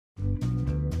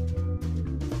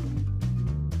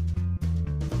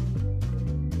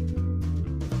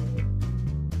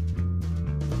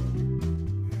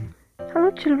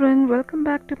children, welcome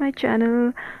back to my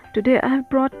channel. Today I have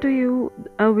brought to you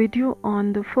a video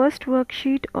on the first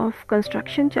worksheet of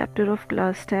construction chapter of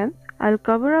class 10. I'll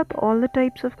cover up all the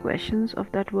types of questions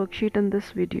of that worksheet in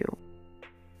this video.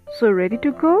 So ready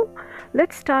to go?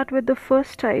 Let's start with the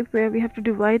first type where we have to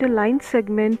divide a line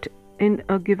segment in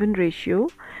a given ratio.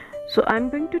 So I'm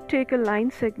going to take a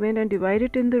line segment and divide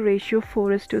it in the ratio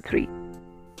 4:3.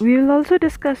 We will also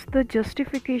discuss the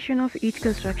justification of each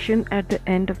construction at the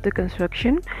end of the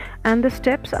construction, and the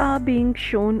steps are being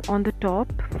shown on the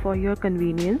top for your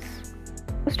convenience.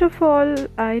 First of all,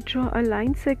 I draw a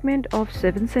line segment of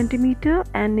 7 cm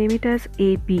and name it as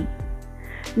AB.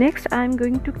 Next, I am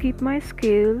going to keep my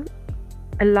scale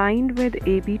aligned with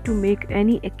AB to make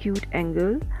any acute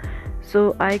angle.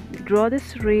 So I draw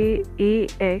this ray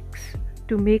AX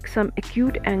to make some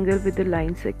acute angle with the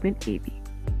line segment AB.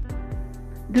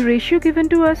 The ratio given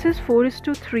to us is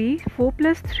 4:3. 4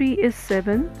 plus 3 is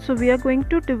 7. So we are going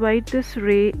to divide this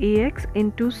ray AX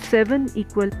into 7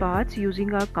 equal parts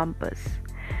using our compass.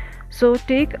 So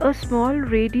take a small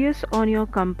radius on your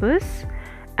compass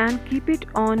and keep it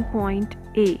on point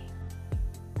A.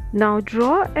 Now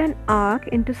draw an arc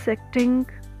intersecting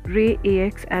ray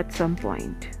AX at some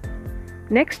point.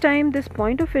 Next time, this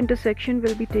point of intersection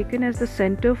will be taken as the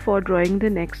center for drawing the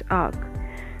next arc.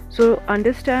 So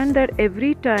understand that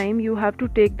every time you have to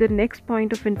take the next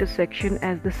point of intersection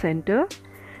as the center.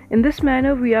 In this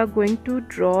manner, we are going to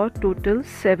draw total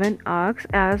 7 arcs,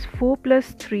 as 4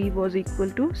 plus 3 was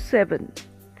equal to 7.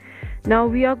 Now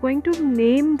we are going to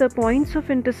name the points of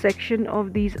intersection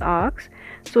of these arcs.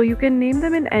 So you can name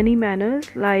them in any manner,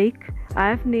 like I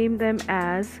have named them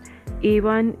as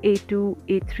A1, A2,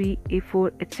 A3,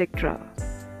 A4, etc.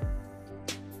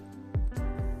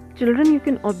 Children, you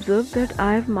can observe that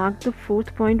I have marked the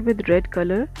 4th point with red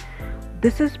color.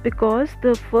 This is because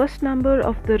the first number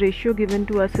of the ratio given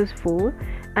to us is 4,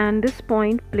 and this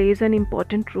point plays an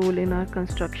important role in our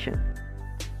construction.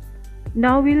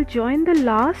 Now we'll join the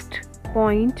last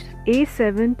point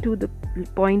A7 to the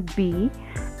point B,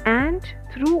 and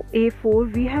through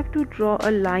A4 we have to draw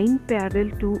a line parallel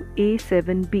to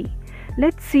A7B.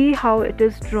 Let's see how it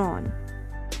is drawn.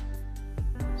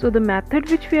 So the method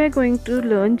which we are going to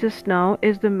learn just now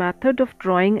is the method of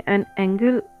drawing an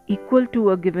angle equal to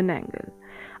a given angle.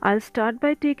 I'll start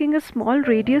by taking a small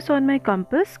radius on my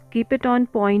compass, keep it on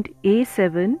point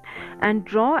A7 and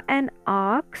draw an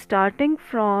arc starting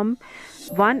from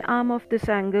one arm of this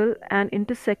angle and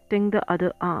intersecting the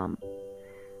other arm.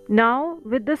 Now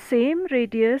with the same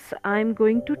radius, I'm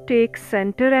going to take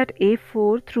center at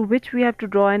A4 through which we have to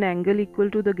draw an angle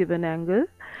equal to the given angle.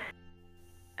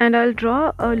 And I'll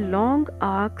draw a long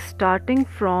arc starting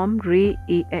from ray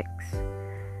AX.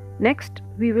 Next,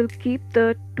 we will keep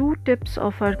the 2 tips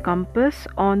of our compass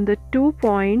on the 2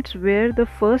 points where the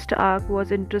first arc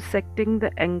was intersecting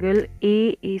the angle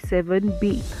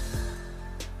A7B.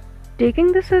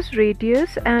 Taking this as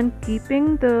radius and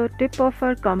keeping the tip of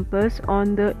our compass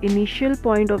on the initial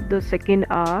point of the second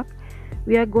arc,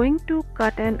 we are going to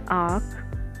cut an arc.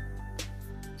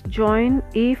 Join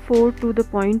A4 to the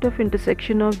point of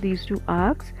intersection of these 2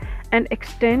 arcs and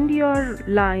extend your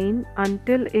line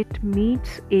until it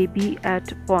meets AB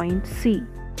at point C.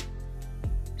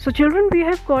 So children, we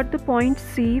have got the point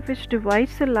C which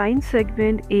divides the line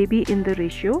segment AB in the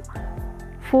ratio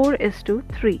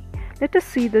 4:3. Let us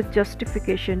see the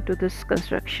justification to this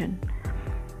construction.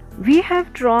 We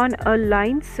have drawn a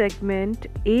line segment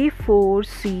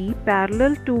A4C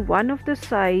parallel to one of the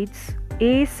sides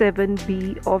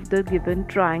A7B of the given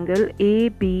triangle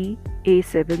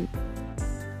ABA7.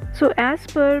 So as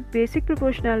per basic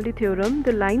proportionality theorem,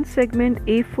 the line segment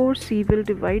A4C will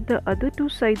divide the other 2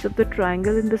 sides of the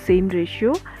triangle in the same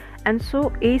ratio, and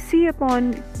so AC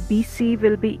upon BC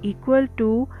will be equal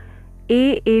to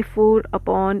AA4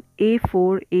 upon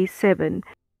A4A7.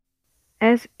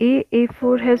 As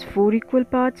AA4 has 4 equal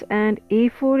parts and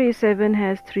A4A7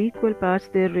 has 3 equal parts,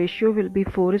 their ratio will be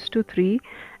 4:3,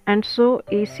 and so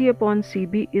AC upon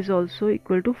CB is also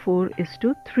equal to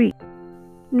 4:3.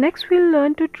 Next, we'll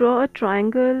learn to draw a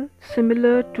triangle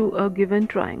similar to a given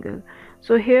triangle.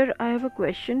 So here I have a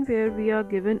question where we are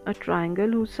given a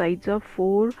triangle whose sides are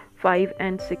 4, 5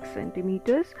 and 6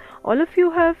 centimeters. All of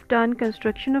you have done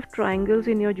construction of triangles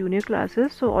in your junior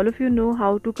classes, so all of you know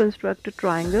how to construct a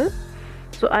triangle.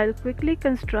 So I'll quickly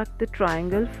construct the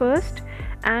triangle first,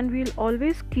 and we'll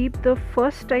always keep the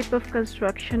first type of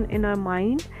construction in our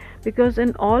mind, because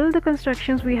in all the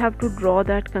constructions we have to draw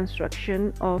that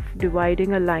construction of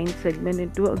dividing a line segment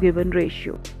into a given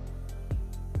ratio.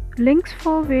 Links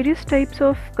for various types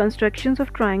of constructions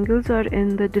of triangles are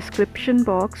in the description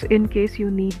box in case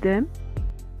you need them.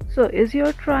 So is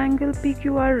your triangle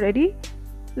PQR ready?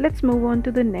 Let's move on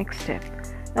to the next step.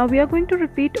 Now we are going to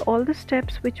repeat all the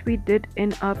steps which we did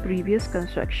in our previous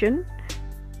construction,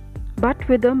 but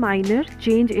with a minor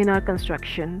change in our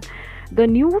construction. The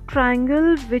new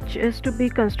triangle which is to be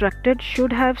constructed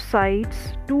should have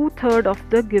sides 2/3 of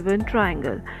the given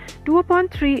triangle.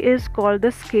 2/3 is called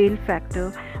the scale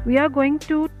factor. We are going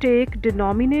to take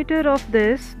denominator of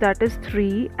this, that is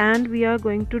 3, and we are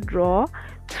going to draw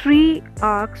 3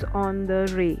 arcs on the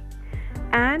ray.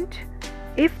 And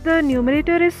if the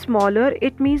numerator is smaller,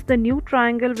 it means the new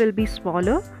triangle will be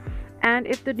smaller, and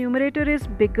if the numerator is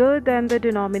bigger than the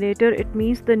denominator, it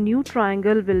means the new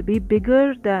triangle will be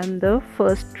bigger than the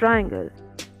first triangle.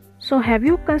 So have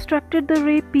you constructed the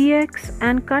ray PX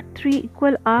and cut 3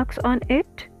 equal arcs on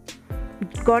it?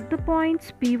 Got the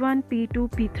points P1, P2,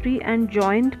 P3 and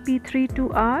joined P3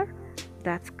 to R?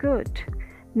 That's good.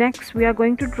 Next, we are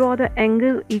going to draw the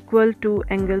angle equal to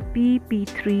angle P,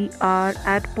 P3R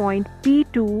at point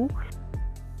P2.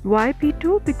 Why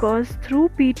P2? Because through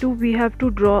P2 we have to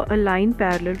draw a line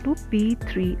parallel to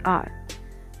P3R.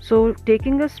 So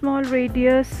taking a small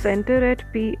radius, center at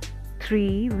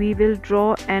P3, we will draw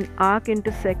an arc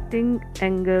intersecting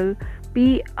angle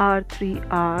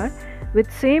PR3R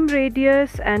with same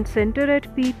radius and center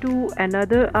at P2,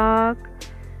 another arc.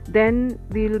 Then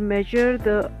we'll measure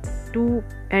the 2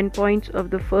 endpoints of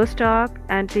the first arc,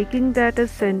 and taking that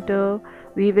as center,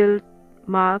 we will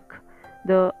mark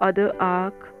the other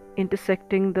arc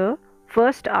intersecting the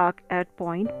first arc at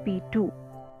point P2.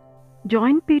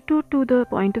 Join P2 to the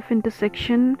point of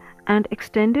intersection and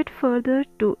extend it further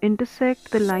to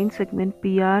intersect the line segment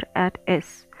PR at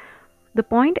S. The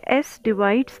point S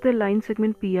divides the line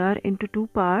segment PR into 2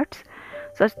 parts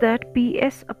such that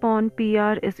PS upon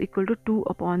PR is equal to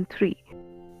 2/3.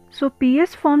 So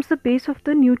PS forms the base of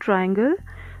the new triangle.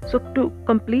 So to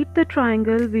complete the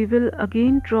triangle, we will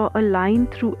again draw a line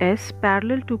through S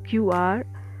parallel to QR,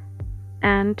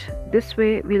 and this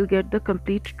way we'll get the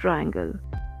complete triangle.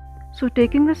 So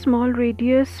taking a small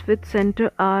radius with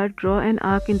center R, draw an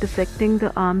arc intersecting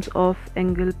the arms of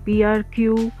angle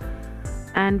PRQ,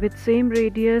 and with same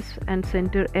radius and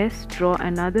center S, draw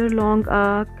another long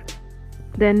arc.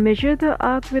 Then measure the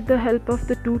arc with the help of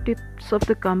the 2 tips of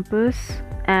the compass,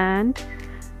 and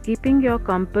keeping your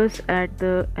compass at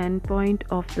the end point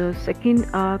of the second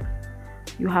arc,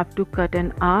 you have to cut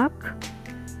an arc.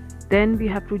 Then we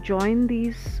have to join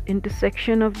these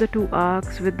intersection of the 2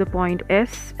 arcs with the point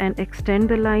S and extend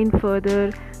the line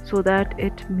further so that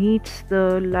it meets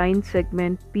the line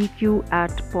segment PQ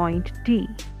at point T.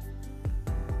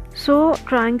 So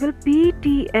triangle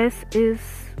PTS is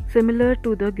similar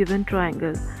to the given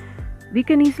triangle. We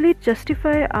can easily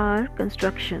justify our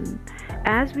construction.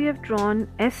 As we have drawn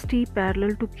ST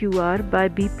parallel to QR by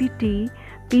BPT,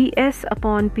 PS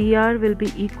upon PR will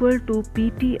be equal to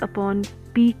PT upon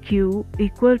PQ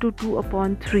equal to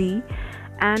 2/3,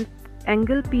 and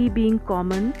angle P being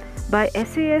common, by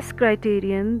SAS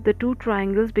criterion the 2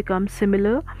 triangles become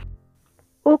similar.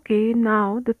 Okay,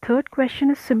 now the third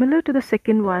question is similar to the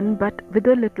second one but with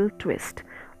a little twist.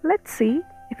 Let's see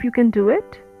if you can do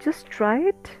it. Just try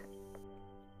it.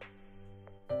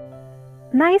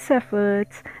 Nice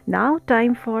efforts. Now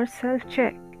time for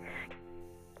self-check.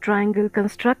 Triangle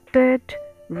constructed,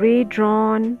 ray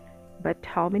drawn, but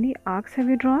how many arcs have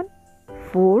you drawn?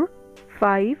 4,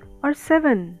 5 or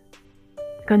 7?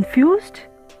 Confused?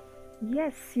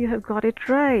 Yes, you have got it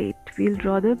right. We'll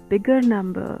draw the bigger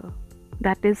number.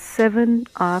 That is 7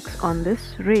 arcs on this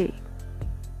ray.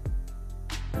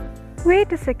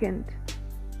 Wait a second.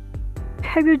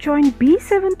 Have you joined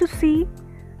B7 to C?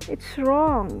 It's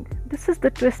wrong. This is the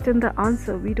twist in the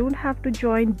answer. We don't have to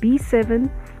join B7,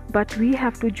 but we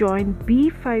have to join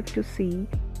B5 to C.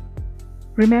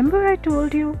 Remember I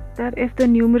told you that if the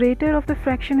numerator of the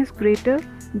fraction is greater,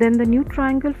 then the new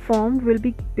triangle formed will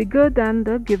be bigger than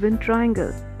the given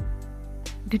triangle.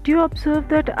 Did you observe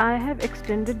that I have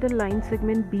extended the line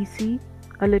segment BC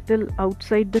a little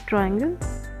outside the triangle?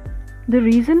 The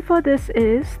reason for this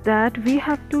is that we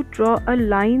have to draw a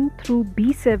line through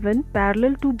B7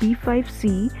 parallel to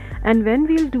B5C, and when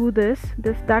we'll do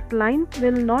that line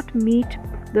will not meet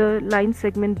the line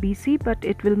segment BC, but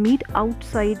it will meet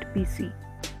outside BC.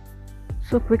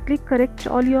 So quickly correct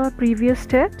all your previous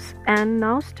steps and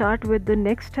now start with the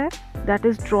next step, that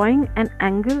is drawing an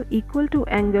angle equal to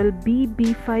angle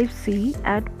BB5C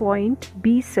at point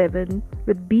B7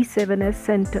 with B7 as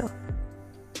center.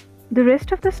 The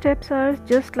rest of the steps are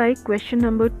just like question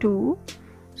number 2.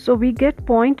 So we get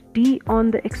point D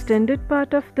on the extended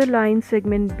part of the line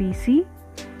segment BC.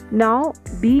 Now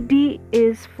BD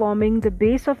is forming the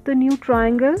base of the new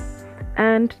triangle,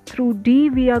 and through D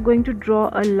we are going to draw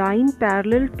a line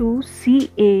parallel to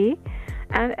CA,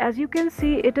 and as you can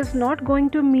see it is not going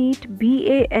to meet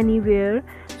BA anywhere,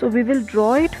 so we will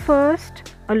draw it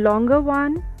first, a longer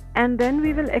one, and then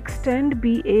we will extend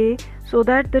BA so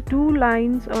that the two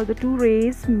lines or the two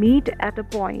rays meet at a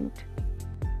point.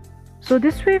 So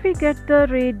this way we get the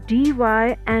ray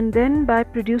DY, and then by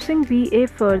producing BA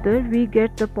further we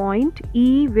get the point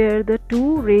E where the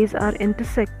two rays are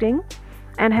intersecting,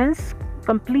 and hence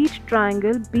complete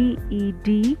triangle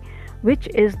BED, which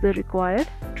is the required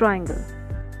triangle.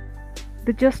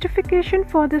 The justification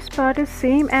for this part is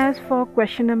same as for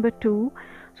question number 2.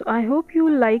 So I hope you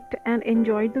liked and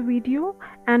enjoyed the video,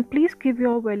 and please give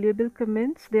your valuable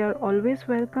comments. They are always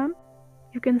welcome.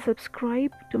 You can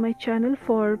subscribe to my channel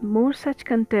for more such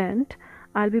content.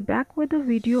 I'll be back with a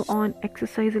video on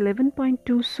exercise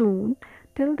 11.2 soon.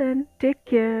 Till then, take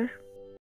care.